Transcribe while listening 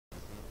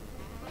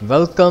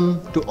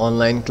Welcome to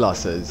online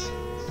classes.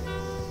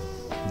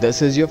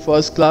 This is your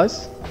first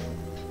class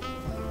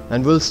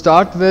and we'll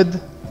start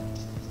with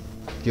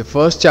your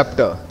first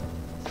chapter,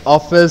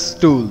 Office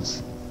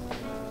Tools.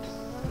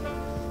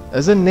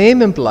 As the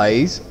name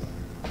implies,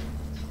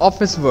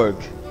 office work,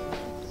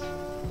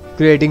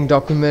 creating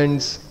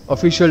documents,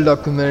 official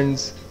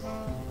documents,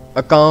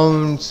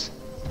 accounts,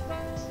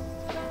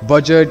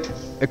 budget,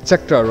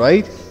 etc.,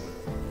 right?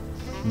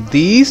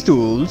 These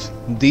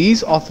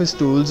office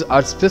tools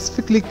are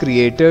specifically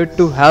created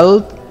to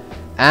help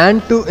and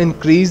to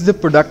increase the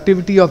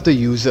productivity of the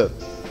user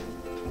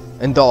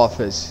in the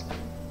office.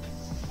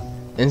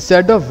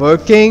 Instead of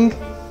working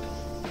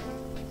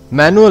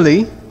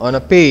manually on a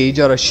page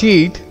or a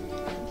sheet,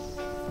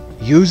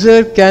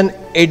 user can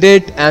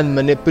edit and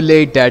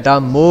manipulate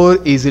data more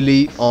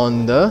easily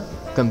on the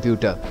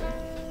computer.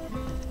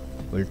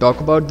 We'll talk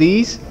about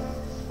these.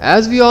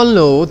 As we all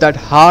know that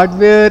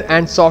hardware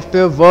and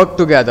software work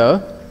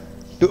together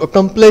to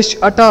accomplish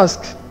a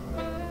task,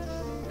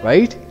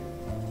 right?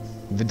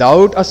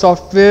 Without a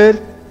software,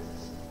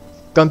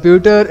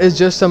 computer is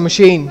just a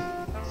machine.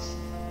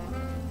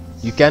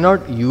 You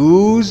cannot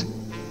use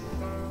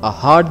a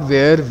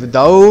hardware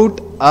without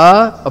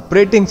a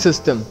operating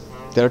system.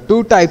 There are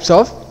two types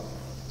of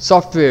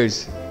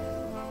softwares: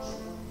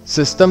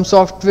 system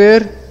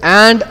software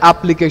and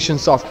application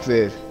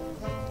software.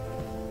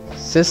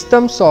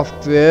 System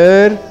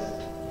software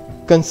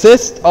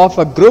consists of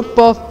a group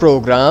of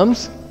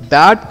programs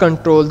that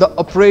control the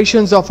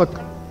operations of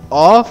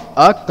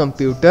a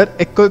computer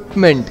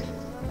equipment: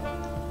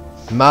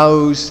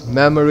 mouse,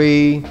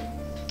 memory,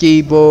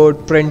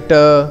 keyboard,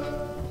 printer,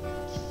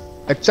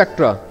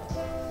 etc.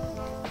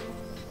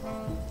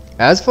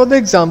 As for the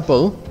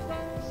example,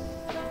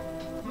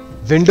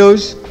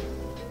 Windows,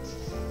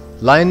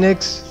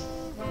 Linux,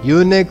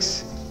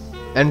 Unix,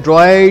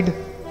 Android,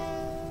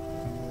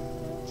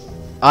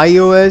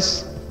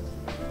 iOS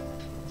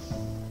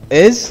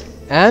is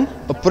an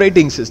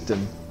operating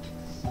system.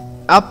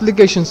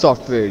 Application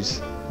softwares,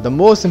 the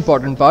most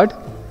important part,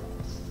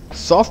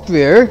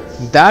 software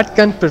that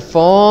can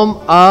perform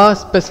a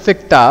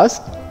specific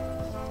task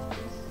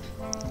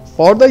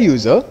for the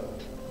user,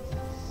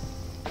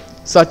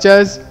 such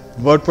as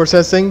word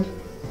processing,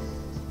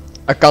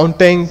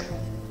 accounting,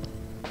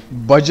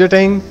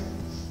 budgeting,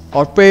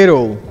 or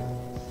payroll,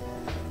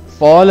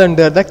 fall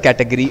under the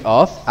category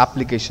of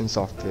application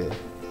software.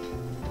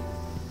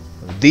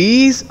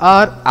 These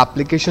are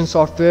application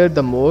software,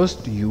 the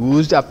most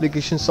used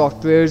application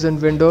softwares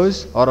in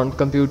Windows or on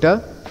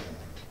computer.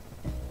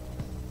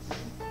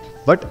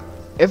 But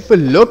if we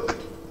look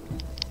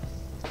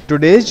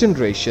today's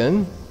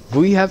generation,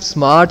 we have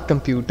smart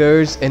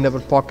computers in our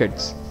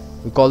pockets.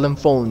 We call them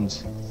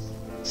phones,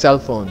 cell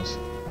phones.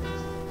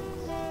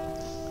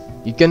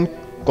 You can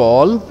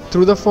call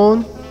through the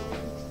phone,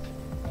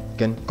 you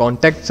can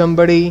contact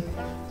somebody,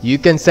 you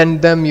can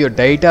send them your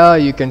data,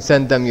 you can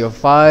send them your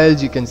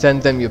files, you can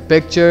send them your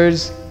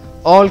pictures.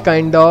 All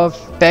kind of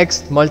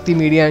text,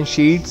 multimedia and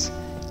sheets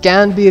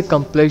can be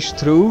accomplished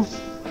through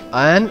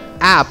an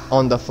app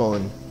on the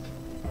phone.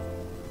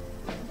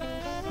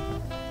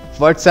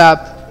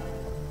 WhatsApp,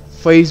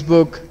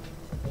 Facebook,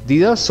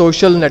 these are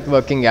social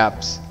networking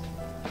apps.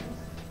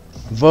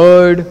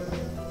 Word,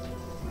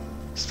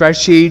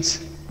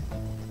 spreadsheets,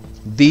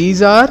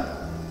 these are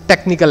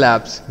technical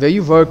apps where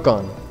you work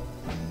on.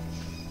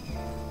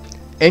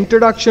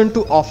 Introduction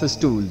to Office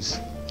Tools.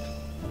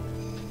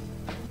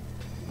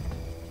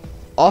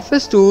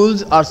 Office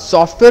tools are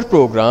software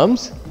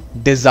programs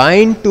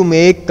designed to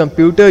make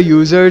computer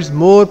users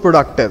more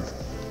productive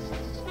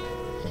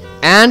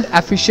and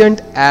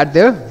efficient at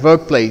their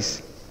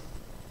workplace.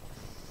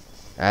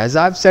 As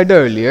I've said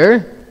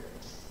earlier,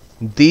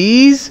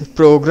 these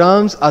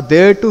programs are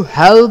there to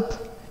help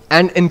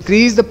and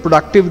increase the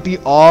productivity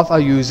of a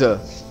user.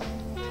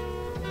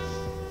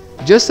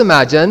 Just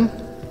imagine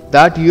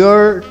that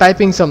you're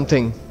typing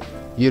something,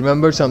 you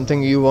remember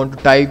something, you want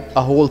to type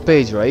a whole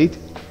page, right?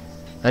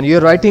 And you're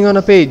writing on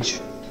a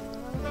page.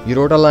 You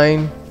wrote a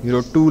line, you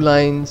wrote 2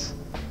 lines,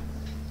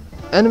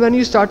 and when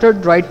you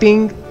started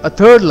writing a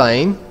 3rd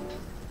line,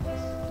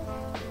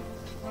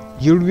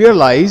 you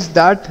realize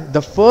that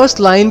the first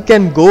line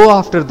can go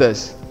after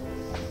this.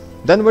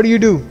 Then what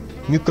do?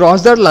 You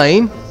cross that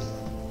line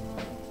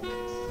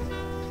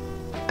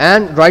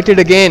and write it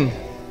again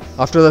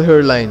after the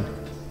 3rd line.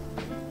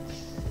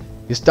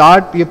 You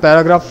start your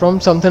paragraph from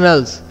something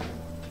else.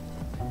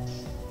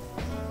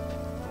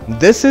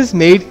 This is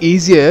made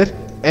easier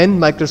in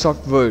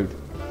Microsoft Word.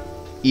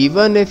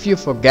 Even if you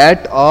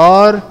forget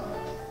or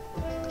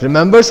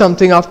remember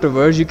something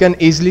afterwards, you can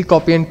easily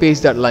copy and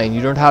paste that line.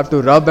 You don't have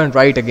to rub and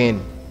write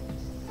again.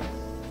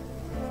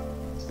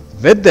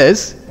 With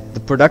this,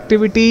 the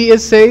productivity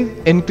is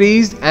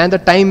increased and the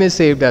time is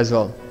saved as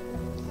well.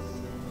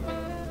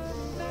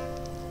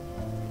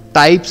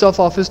 Types of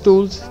office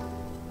tools: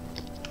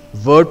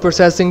 word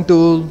processing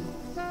tool,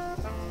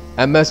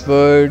 MS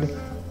Word,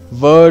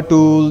 Word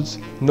tools,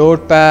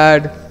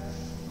 Notepad,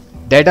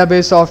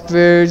 database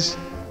softwares,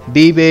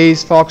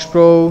 DBase,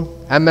 FoxPro,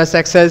 MS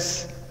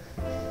Access,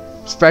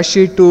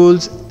 spreadsheet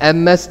tools,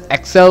 MS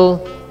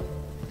Excel,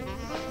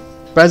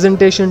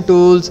 presentation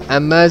tools,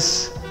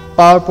 MS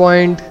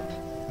PowerPoint,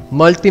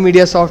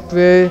 multimedia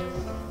software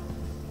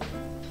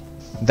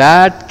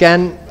that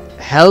can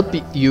help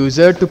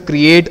user to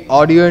create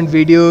audio and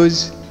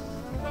videos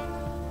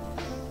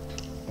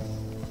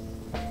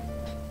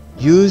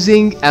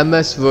using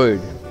MS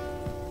Word.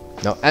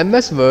 Now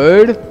MS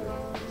Word,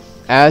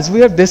 as we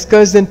have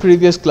discussed in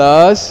previous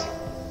class,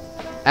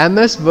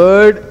 MS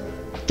Word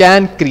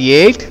can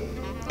create,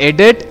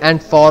 edit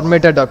and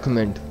format a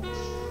document.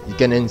 You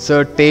can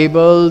insert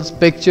tables,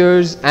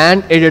 pictures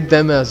and edit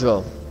them as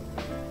well.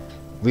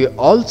 We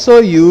also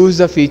use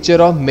the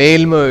feature of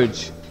mail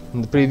merge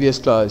in the previous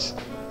class,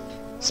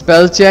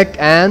 spell check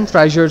and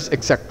treasures,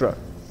 etc.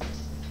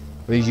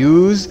 We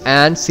use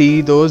and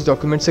see those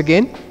documents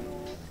again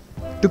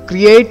to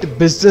create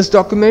business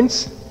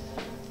documents,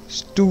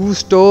 to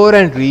store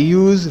and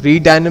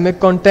read dynamic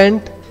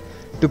content,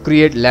 to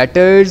create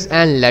letters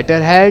and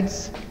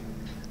letterheads,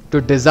 to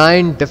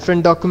design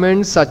different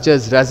documents such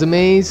as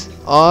resumes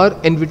or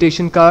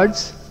invitation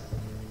cards.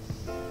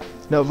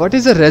 Now, what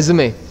is a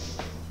resume?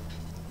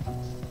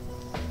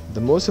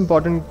 The most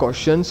important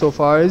question so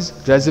far is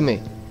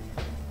resume.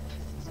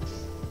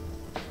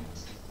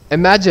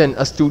 Imagine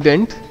a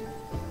student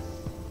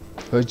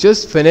who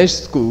just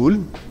finished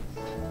school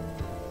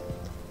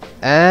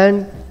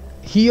and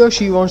he or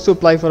she wants to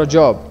apply for a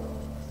job.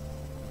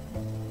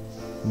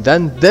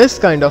 Then this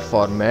kind of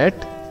format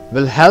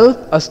will help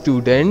a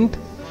student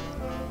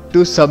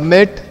to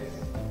submit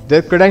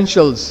their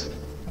credentials,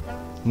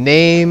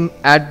 name,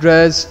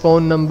 address,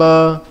 phone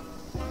number,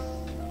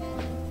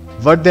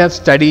 what they have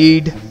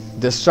studied,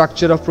 the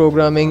structure of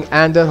programming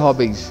and their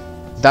hobbies.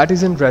 That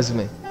is in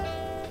resume.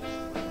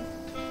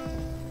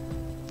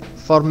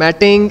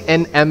 Formatting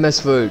in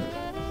MS Word.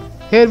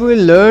 Here we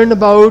will learn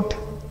about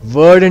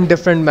Word in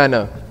different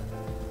manner.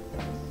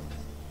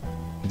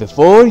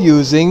 Before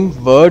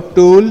using Word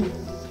tool,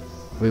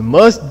 we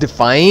must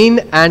define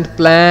and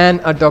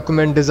plan a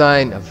document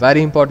design. A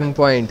very important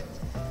point.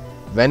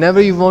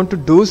 Whenever you want to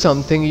do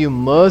something, you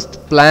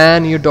must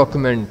plan your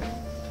document.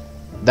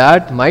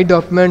 That my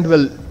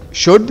document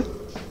should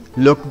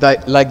look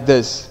like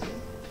this.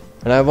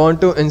 And I want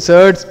to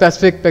insert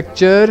specific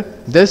picture,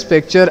 this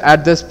picture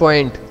at this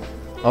point.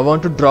 I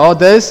want to draw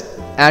this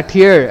at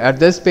here, at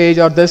this page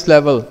or this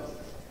level.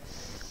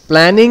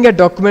 Planning a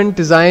document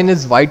design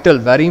is vital,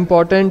 very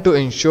important to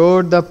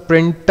ensure the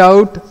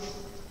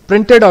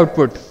printed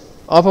output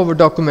of our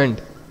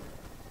document.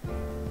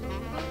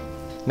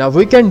 Now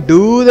we can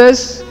do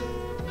this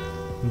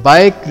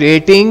by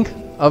creating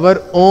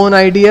our own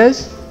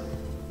ideas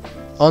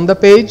on the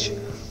page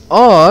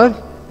or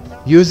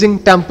using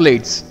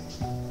templates.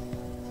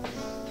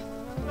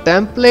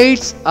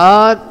 Templates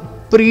are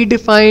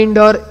predefined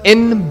or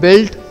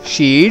inbuilt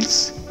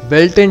sheets,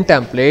 built-in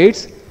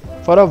templates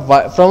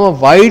from a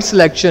wide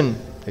selection.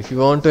 If you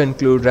want to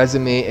include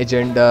resume,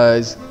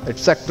 agendas,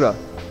 etc.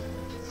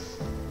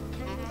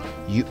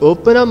 You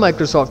open a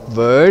Microsoft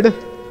Word,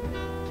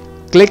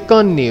 click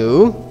on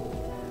new.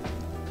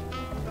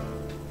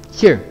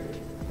 Here,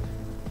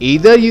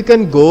 either you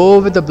can go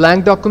with a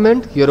blank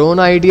document, your own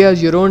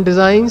ideas, your own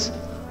designs,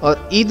 or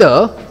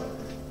either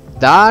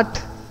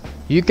that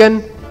you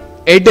can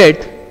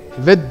edit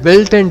with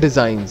built-in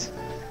designs.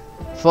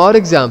 For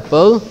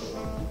example,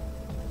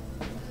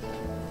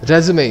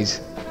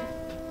 resumes.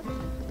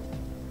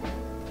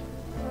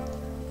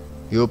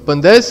 You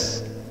open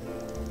this,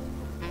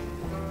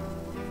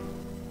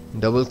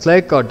 double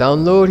click or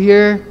download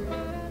here.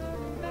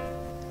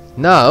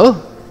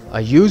 Now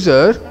a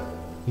user,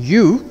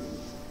 you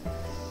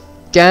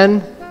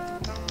can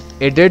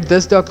edit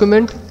this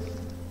document.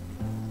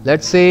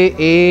 Let's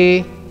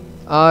say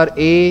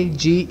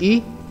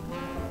ARAGE,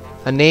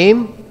 a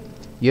name,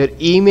 your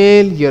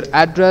email, your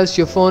address,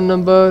 your phone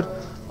number,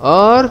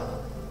 or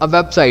a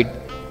website.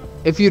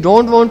 If you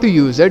don't want to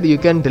use it, you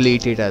can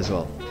delete it as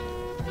well.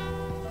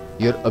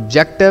 Your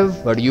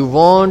objective, what you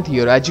want,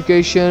 your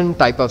education,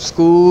 type of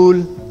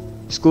school,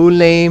 school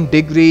name,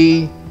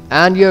 degree,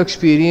 and your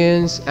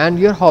experience and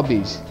your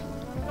hobbies.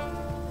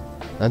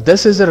 Now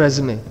this is a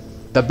resume,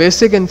 the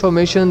basic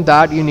information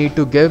that you need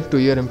to give to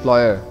your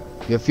employer,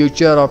 your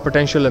future or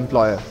potential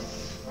employer.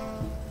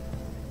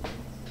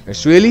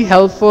 It's really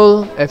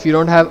helpful if you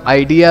don't have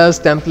ideas.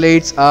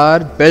 Templates are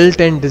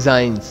built-in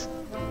designs,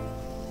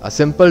 a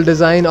simple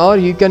design, or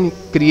you can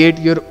create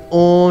your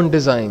own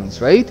designs,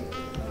 right?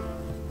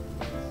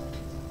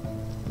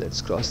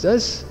 Let's cross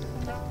this.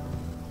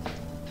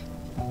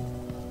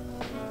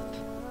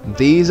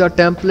 These are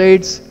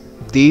templates.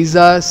 These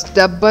are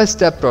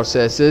step-by-step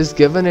processes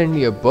given in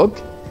your book.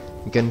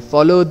 You can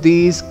follow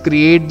these,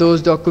 create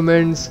those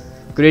documents,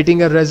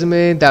 creating a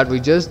resume that we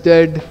just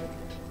did.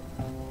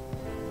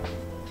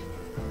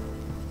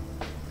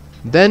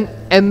 Then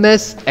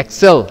MS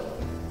Excel.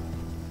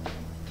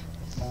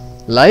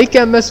 Like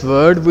MS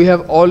Word, we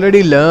have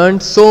already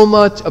learned so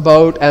much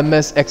about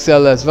MS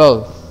Excel as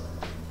well.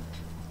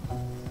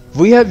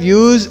 We have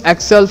used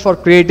Excel for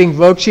creating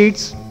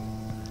worksheets,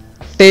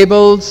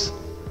 tables,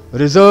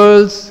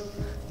 results,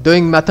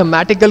 doing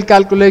mathematical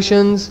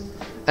calculations,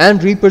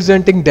 and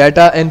representing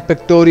data in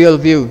pictorial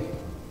view.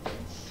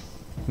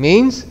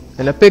 Means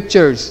in a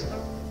pictures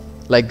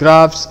like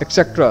graphs,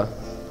 etc.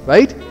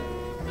 Right?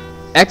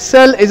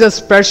 Excel is a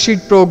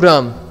spreadsheet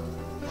program.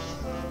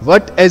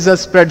 What is a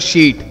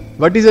spreadsheet?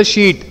 What is a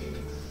sheet?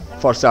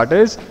 For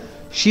starters,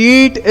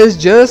 sheet is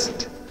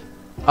just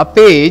a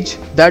page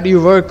that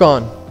you work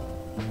on.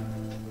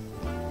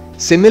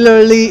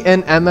 Similarly,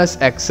 in MS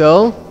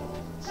Excel,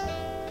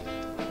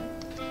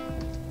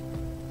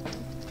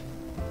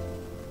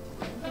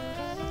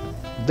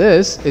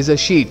 this is a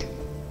sheet,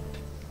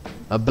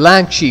 a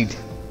blank sheet,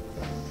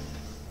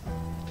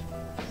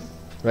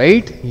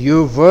 right?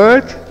 You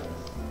work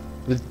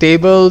with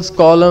tables,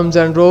 columns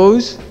and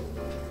rows.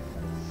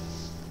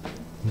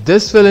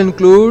 This will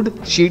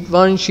include sheet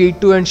 1,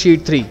 sheet 2 and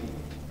sheet 3.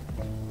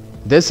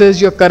 This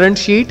is your current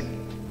sheet,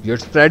 your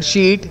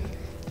spreadsheet,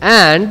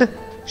 and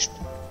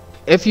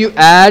if you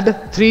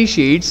add 3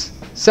 sheets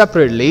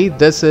separately,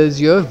 this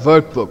is your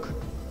workbook.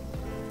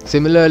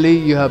 Similarly,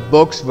 you have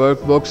books,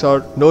 workbooks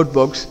or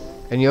notebooks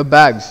in your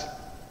bags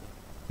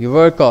you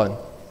work on.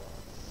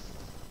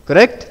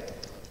 Correct?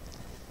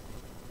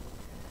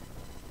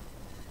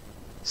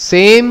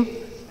 Same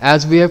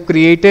as we have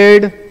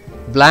created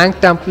blank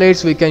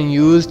templates, we can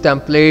use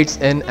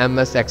templates in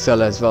MS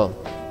Excel as well.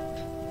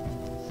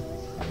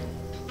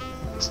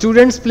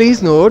 Students,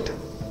 please note,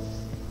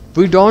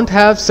 we don't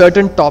have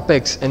certain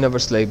topics in our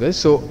syllabus,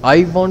 so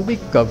I won't be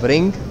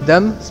covering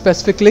them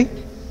specifically.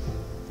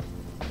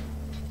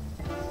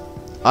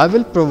 I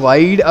will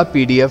provide a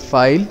PDF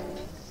file,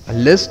 a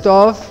list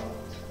of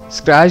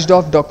scratched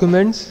off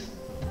documents,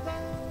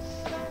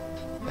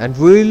 and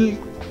we'll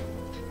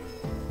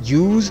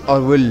use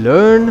or we'll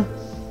learn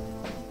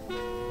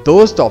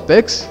those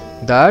topics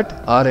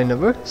that are in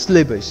our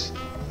syllabus.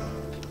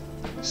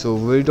 So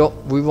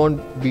we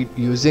won't be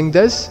using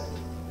this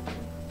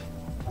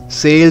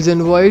sales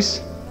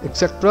invoice,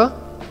 etc.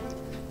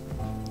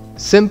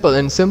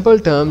 In simple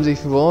terms,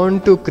 if you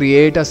want to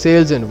create a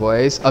sales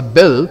invoice, a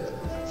bill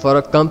for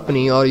a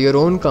company or your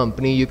own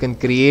company, you can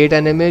create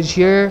an image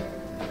here,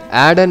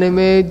 add an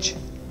image,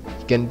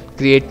 you can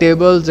create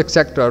tables,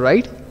 etc.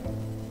 right?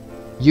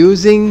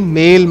 Using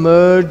mail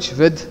merge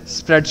with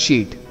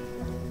spreadsheet.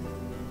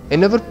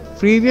 In our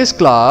previous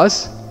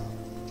class,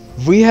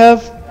 we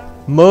have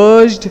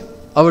merged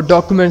our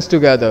documents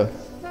together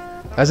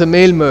as a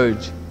mail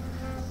merge.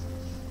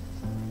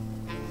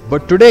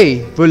 But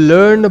today we'll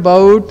learn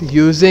about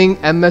using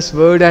MS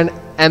Word and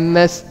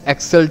MS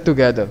Excel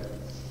together.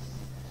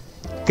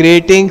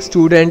 Creating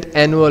student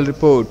annual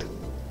report.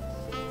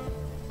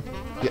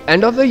 The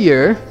end of the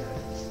year,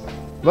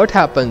 what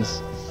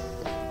happens?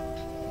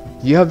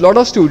 You have lot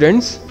of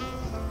students,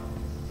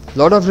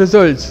 lot of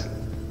results.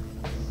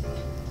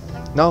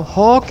 Now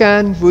how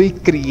can we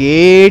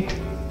create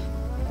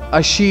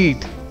a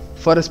sheet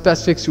for a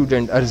specific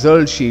student, a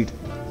result sheet?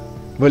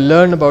 We'll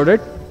learn about it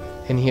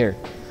in here.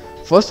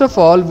 First of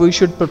all, we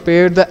should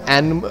prepare the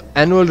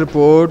annual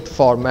report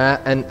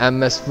format in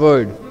MS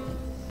Word.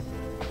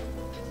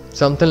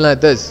 Something like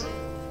this: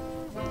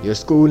 your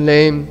school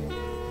name,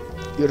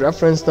 your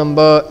reference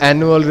number,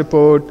 annual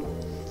report,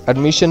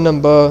 admission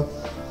number,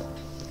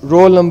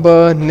 roll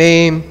number,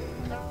 name,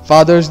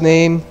 father's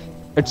name,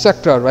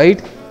 etc.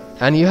 right?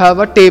 And you have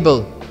a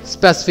table,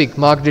 specific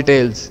mark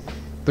details,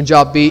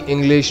 Punjabi,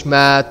 English,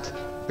 math,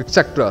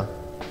 etc.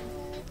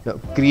 Now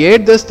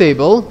create this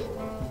table,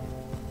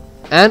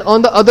 and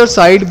on the other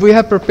side we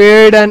have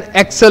prepared an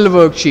Excel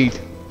worksheet.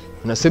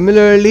 Now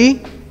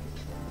similarly,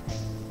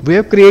 we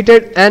have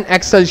created an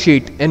Excel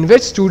sheet in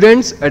which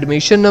students'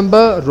 admission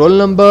number, roll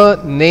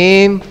number,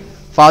 name,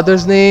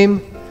 father's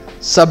name,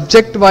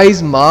 subject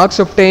wise marks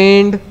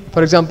obtained,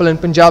 for example in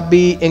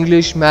Punjabi,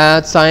 English,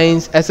 math,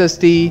 science,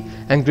 SST,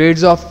 and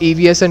grades of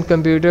EVS and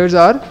computers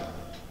are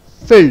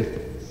filled.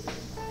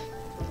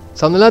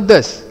 Something like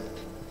this.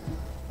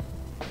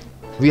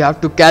 We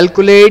have to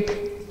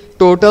calculate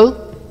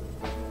total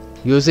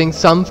using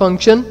sum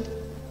function.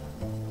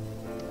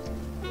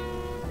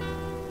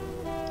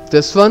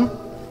 This one,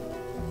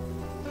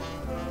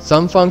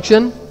 sum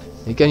function.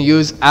 You can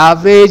use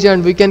average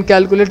and we can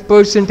calculate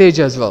percentage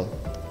as well.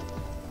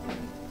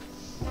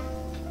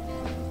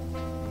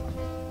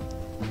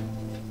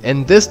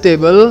 In this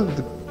table,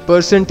 the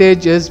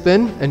percentage has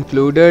been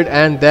included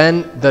and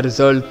then the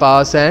result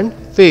pass and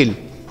fail.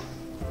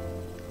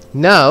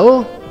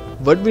 Now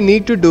what we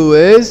need to do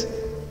is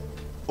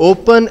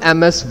open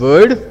MS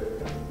Word,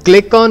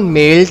 click on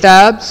Mail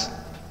tabs,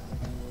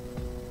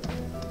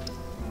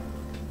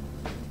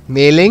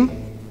 Mailing,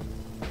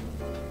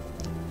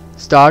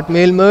 Start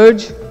Mail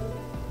Merge.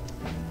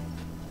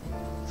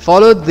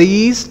 Follow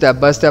these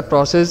step-by-step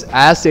process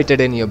as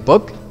stated in your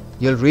book.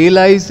 You'll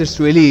realize it's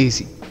really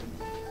easy.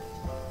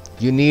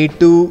 You need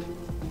to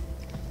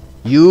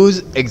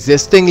use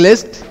existing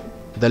list,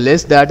 the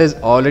list that is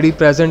already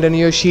present in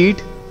your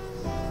sheet.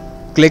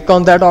 Click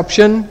on that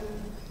option.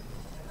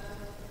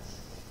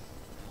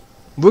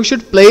 We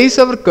should place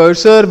our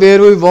cursor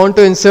where we want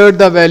to insert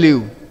the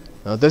value.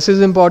 Now this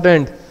is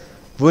important.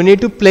 we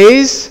need to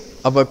place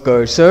our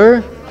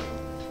cursor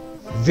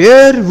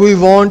where we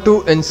want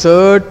to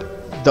insert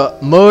the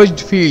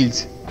merged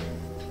fields.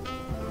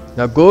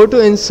 Now go to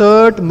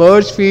insert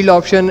merged field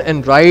option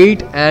and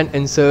right and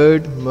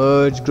insert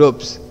merge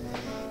groups.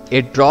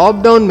 A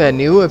drop down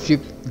menu,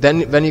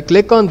 when you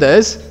click on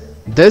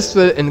this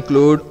will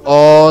include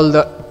all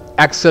the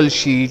Excel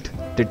sheet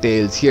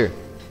details here,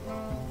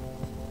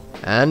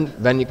 and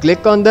when you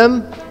click on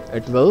them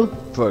it will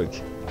work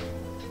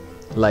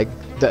like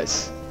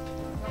this.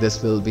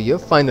 This will be your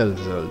final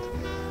result.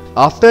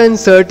 After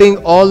inserting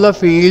all the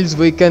fields,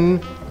 we can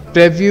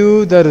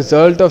preview the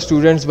result of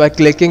students by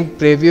clicking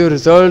preview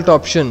result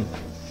option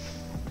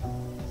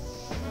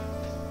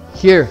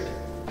here.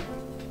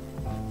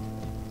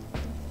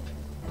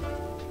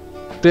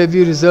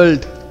 Preview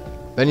result,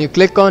 when you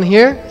click on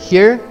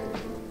here,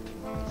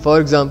 for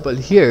example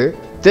here,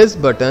 this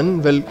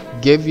button will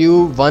give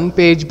you one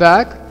page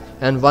back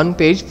and one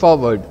page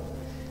forward.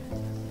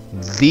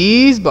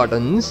 These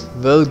buttons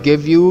will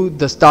give you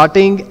the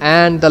starting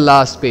and the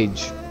last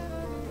page.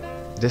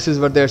 This is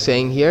what they're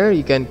saying here.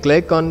 You can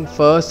click on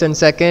first and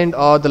second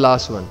or the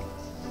last one.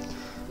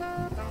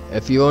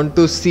 If you want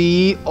to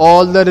see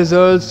all the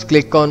results,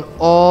 click on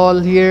all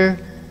here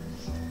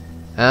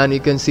and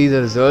you can see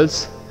the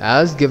results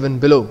as given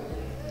below.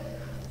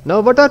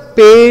 Now what are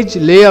page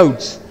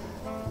layouts?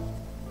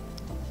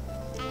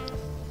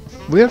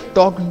 We have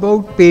talked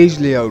about page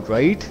layout,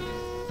 right?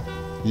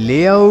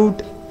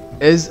 Layout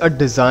is a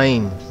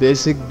design,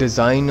 basic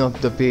design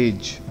of the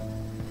page.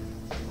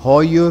 How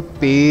your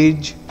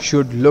page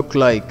should look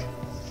like.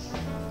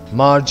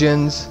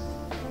 Margins,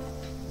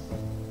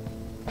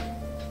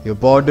 your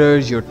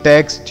borders, your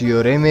text,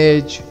 your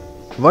image,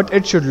 what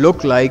it should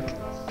look like,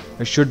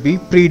 it should be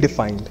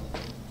predefined.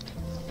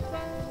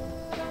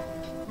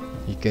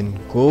 You can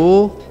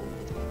go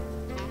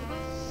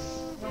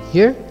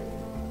here,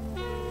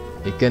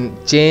 you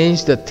can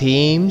change the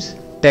themes,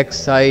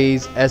 text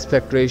size,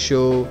 aspect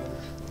ratio,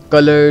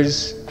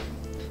 colors,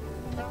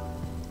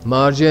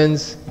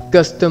 margins,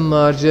 custom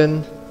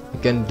margin. You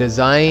can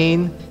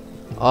design,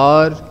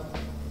 or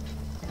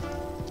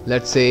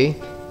let's say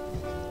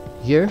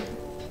here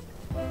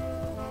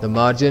the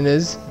margin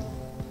is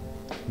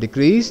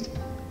decreased,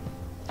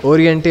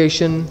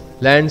 orientation,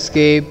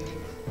 landscape,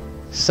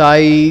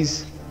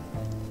 size,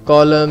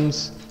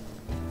 columns,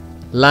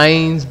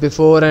 lines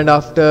before and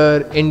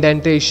after,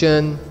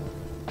 indentation,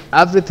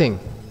 everything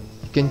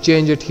you can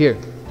change it here.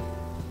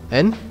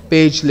 And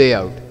page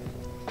layout,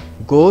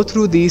 go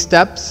through these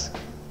steps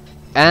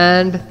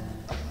and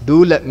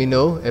do let me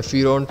know if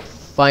you don't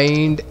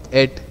find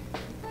it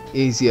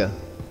easier.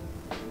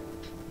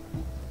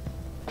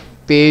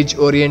 Page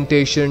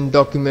orientation,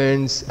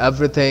 documents,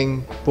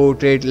 everything,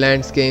 portrait,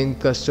 landscape,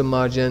 custom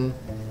margin,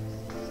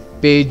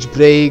 page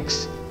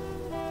breaks,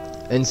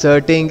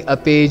 inserting a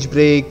page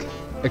break,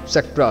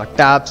 etc.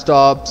 Tab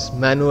stops,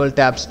 manual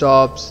tab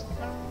stops,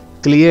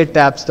 clear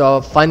tab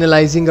stop,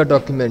 finalizing a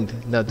document.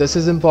 Now this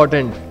is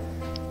important.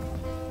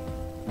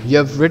 You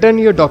have written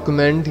your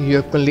document, you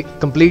have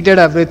completed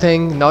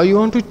everything. Now you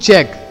want to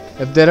check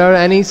if there are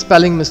any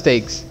spelling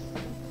mistakes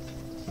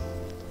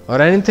or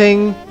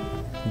anything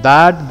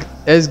that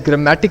is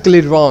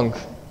grammatically wrong.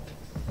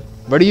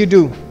 What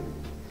do?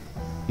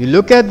 You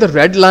look at the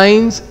red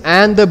lines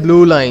and the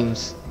blue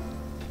lines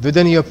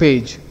within your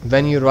page.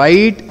 When you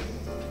write,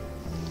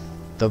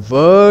 the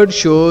word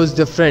shows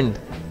different.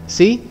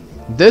 See,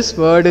 this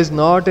word is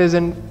not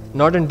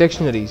in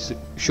dictionary,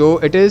 so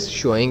it is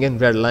showing in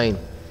red line.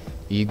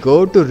 You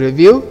go to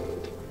review,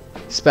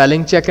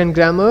 spelling check and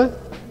grammar.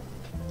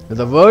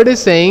 The word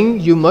is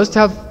saying you must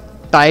have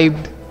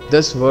typed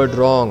this word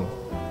wrong.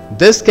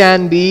 This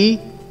can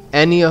be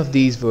any of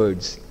these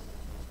words.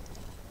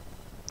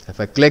 If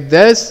I click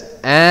this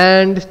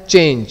and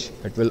change,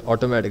 it will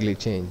automatically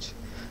change.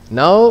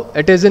 Now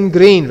it is in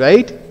green,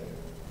 right?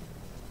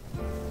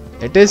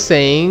 It is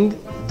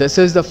saying this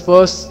is the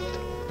first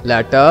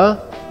letter.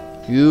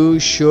 You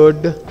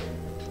should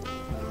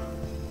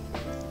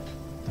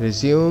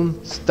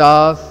resume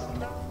staff.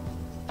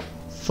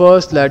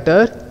 First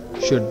letter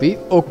should be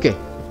okay.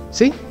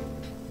 See?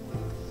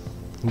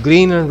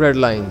 Green and red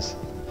lines.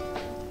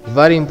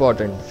 Very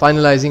important.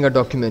 Finalizing a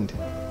document.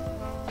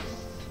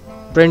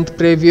 Print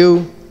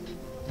preview.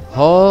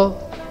 How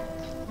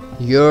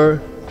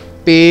your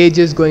page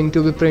is going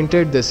to be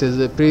printed. This is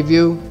a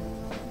preview.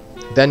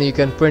 Then you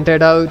can print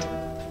it out.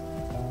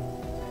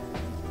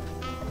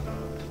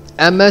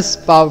 MS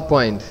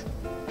PowerPoint.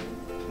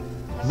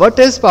 What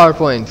is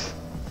PowerPoint?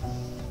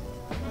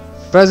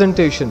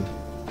 Presentation.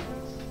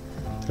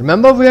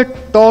 Remember we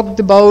had talked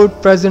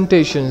about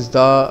presentations,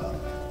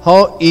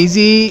 how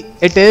easy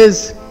it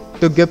is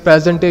to give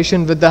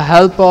presentation with the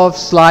help of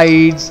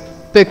slides,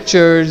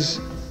 pictures.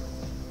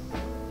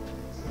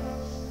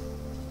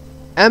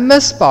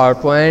 MS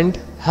PowerPoint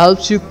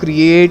helps you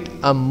create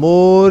a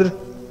more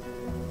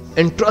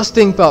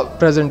interesting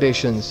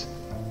presentations,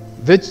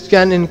 which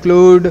can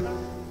include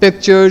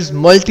pictures,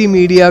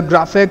 multimedia,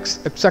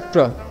 graphics,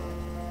 etc.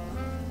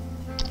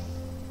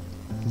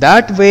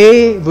 That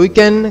way we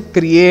can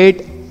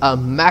create a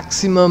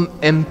maximum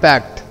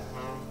impact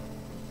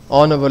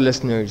on our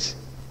listeners.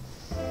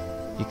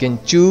 You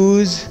can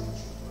choose.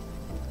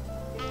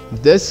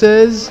 This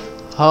is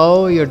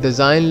how your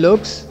design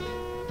looks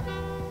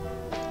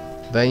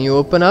when you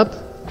open up.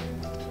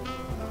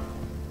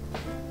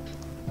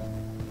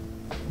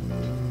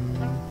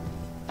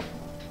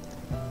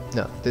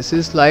 Now this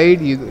is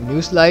slide,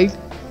 new slide,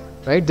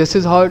 right? This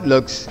is how it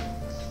looks.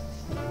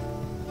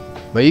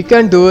 What you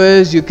can do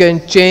is you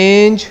can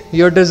change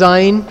your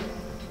design.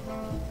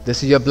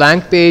 This is your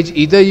blank page.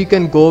 Either you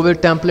can go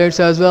with templates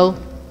as well.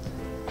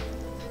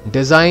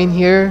 Design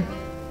here.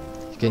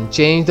 You can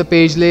change the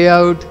page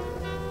layout.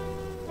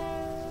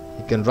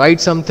 You can write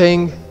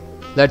something,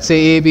 let's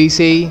say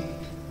ABC.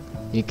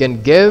 You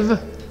can give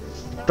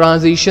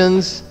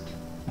transitions,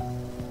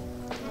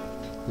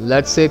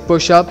 let's say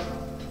push up,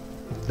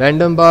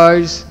 random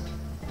bars,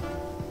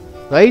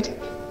 right?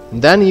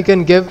 And then you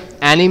can give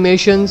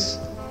animations.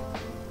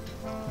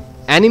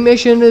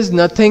 Animation is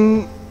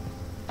nothing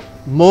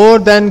more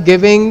than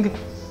giving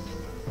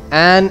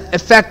an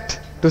effect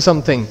to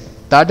something.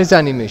 That is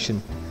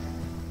animation.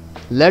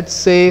 Let's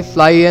say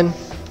fly in.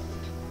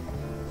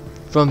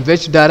 From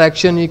which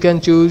direction you can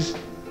choose.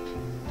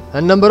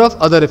 A number of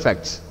other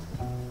effects.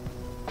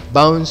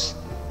 Bounce,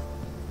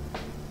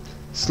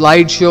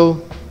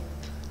 slideshow.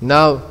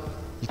 Now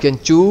you can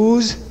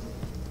choose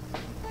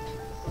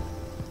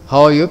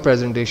how your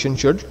presentation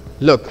should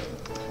look,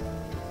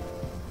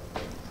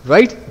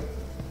 right?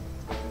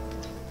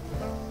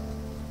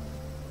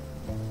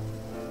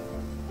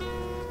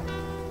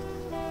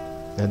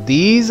 Now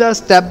these are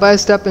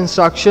step-by-step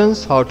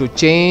instructions, how to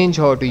change,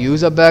 how to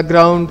use a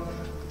background.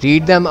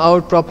 Read them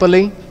out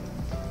properly.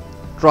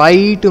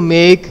 Try to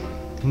make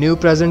new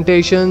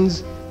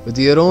presentations with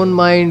your own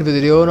mind,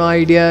 with your own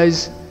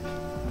ideas,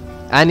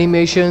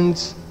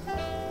 animations,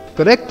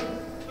 correct?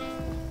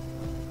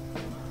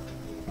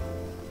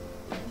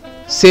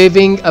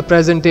 Saving a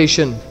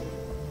presentation.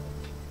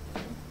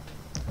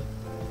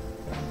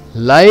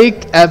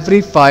 Like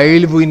every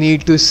file, we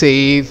need to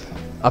save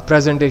a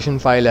presentation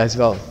file as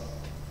well.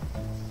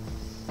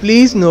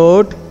 Please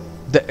note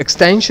the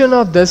extension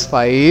of this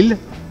file,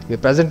 your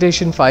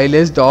presentation file,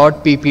 is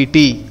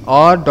 .ppt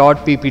or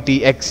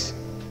 .pptx.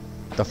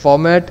 The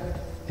format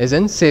is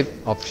in save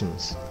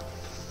options.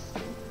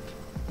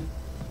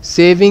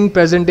 Saving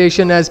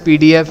presentation as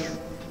PDF.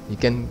 You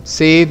can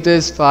save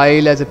this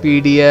file as a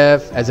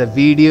PDF, as a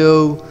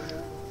video.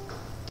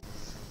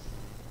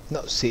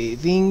 Now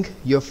saving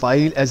your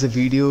file as a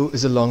video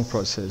is a long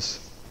process.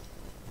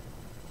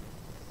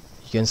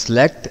 You can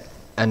select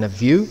and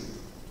view.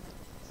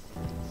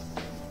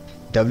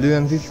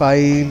 WMV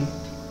file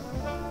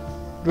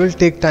will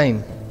take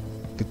time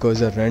because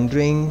the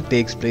rendering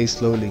takes place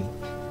slowly.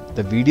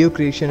 The video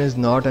creation is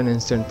not an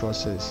instant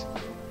process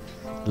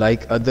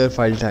like other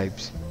file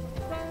types.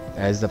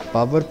 As the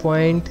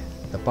PowerPoint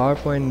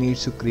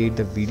needs to create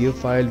the video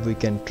file, we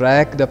can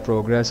track the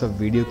progress of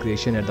video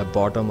creation at the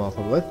bottom of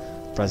our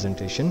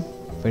presentation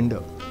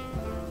window.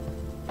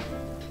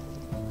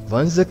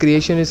 Once the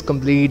creation is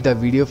complete, the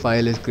video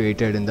file is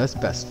created in the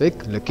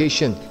specific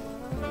location.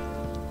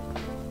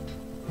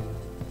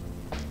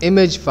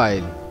 Image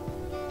file.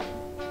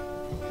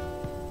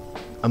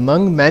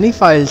 Among many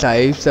file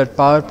types that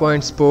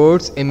PowerPoint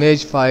supports,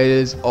 image file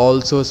is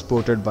also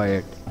supported by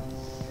it.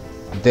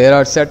 There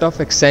are set of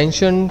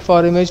extensions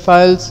for image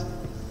files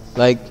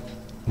like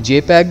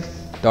JPEG,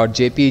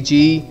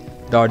 .jpg,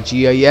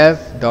 .gif,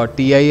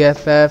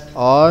 .tiff,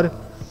 or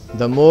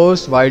the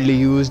most widely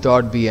used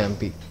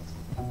 .bmp.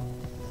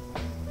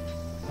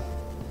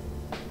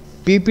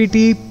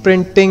 PPT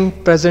printing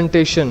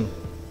presentation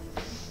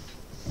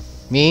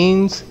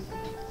means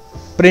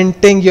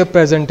printing your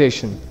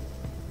presentation.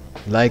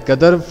 Like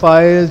other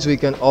files, we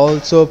can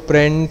also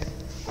print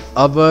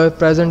our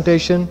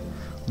presentation.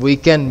 We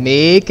can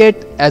make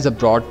it as a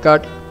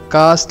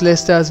broadcast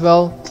list as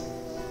well.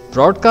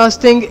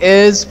 Broadcasting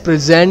is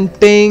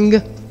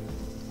presenting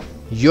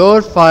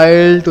your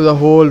file to the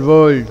whole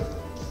world,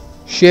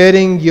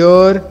 sharing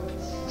your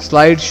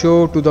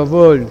slideshow to the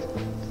world.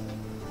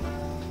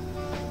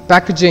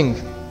 Packaging.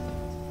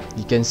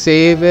 You can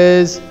save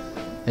as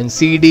in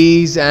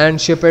CDs and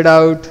ship it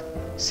out.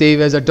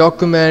 Save as a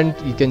document.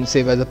 You can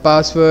save as a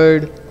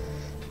password.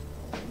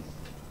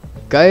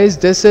 Guys,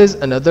 this is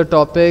another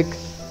topic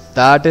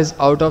that is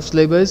out of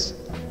syllabus.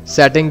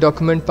 Setting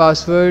document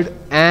password,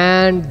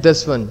 and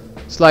this one,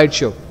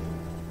 slideshow.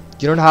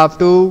 You don't have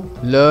to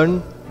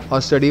learn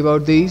or study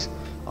about these.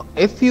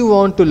 If you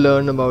want to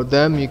learn about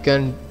them, you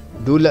can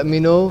let me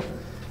know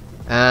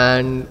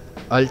and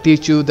I'll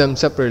teach you them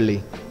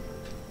separately.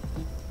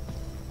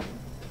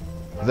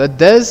 With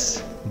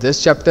this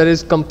chapter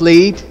is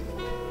complete.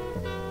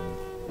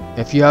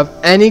 If you have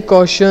any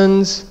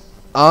questions,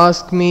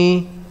 ask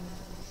me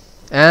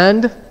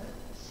and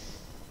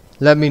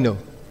let me know.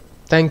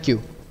 Thank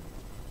you.